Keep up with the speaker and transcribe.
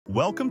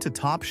Welcome to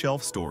Top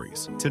Shelf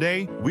Stories.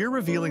 Today, we're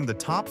revealing the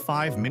top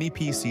 5 mini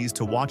PCs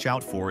to watch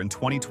out for in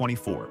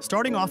 2024.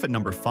 Starting off at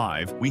number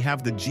 5, we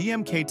have the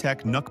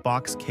GMKtec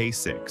NucBox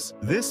K6.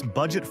 This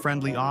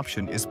budget-friendly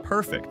option is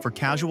perfect for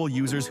casual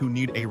users who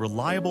need a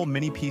reliable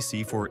mini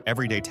PC for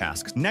everyday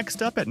tasks.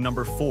 Next up at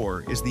number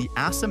 4 is the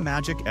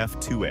Acemagic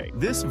F2A.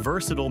 This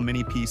versatile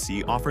mini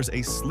PC offers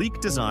a sleek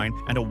design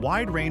and a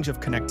wide range of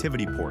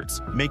connectivity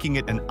ports, making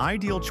it an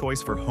ideal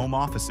choice for home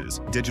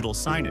offices, digital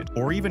signage,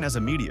 or even as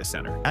a media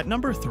center. At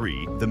number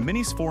 3, the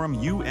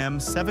Minisforum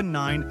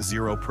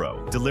UM790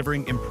 Pro,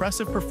 delivering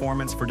impressive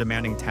performance for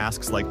demanding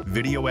tasks like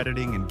video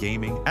editing and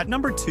gaming. At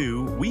number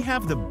 2, we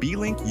have the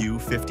Beelink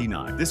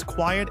U59. This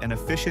quiet and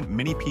efficient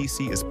mini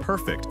PC is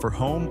perfect for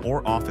home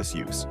or office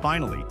use.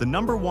 Finally, the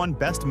number 1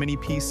 best mini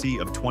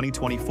PC of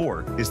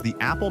 2024 is the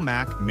Apple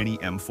Mac Mini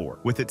M4.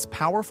 With its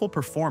powerful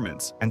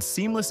performance and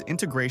seamless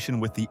integration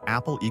with the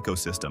Apple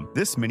ecosystem,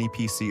 this mini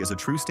PC is a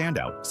true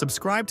standout.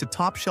 Subscribe to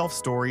Top Shelf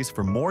Stories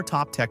for more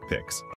top tech picks.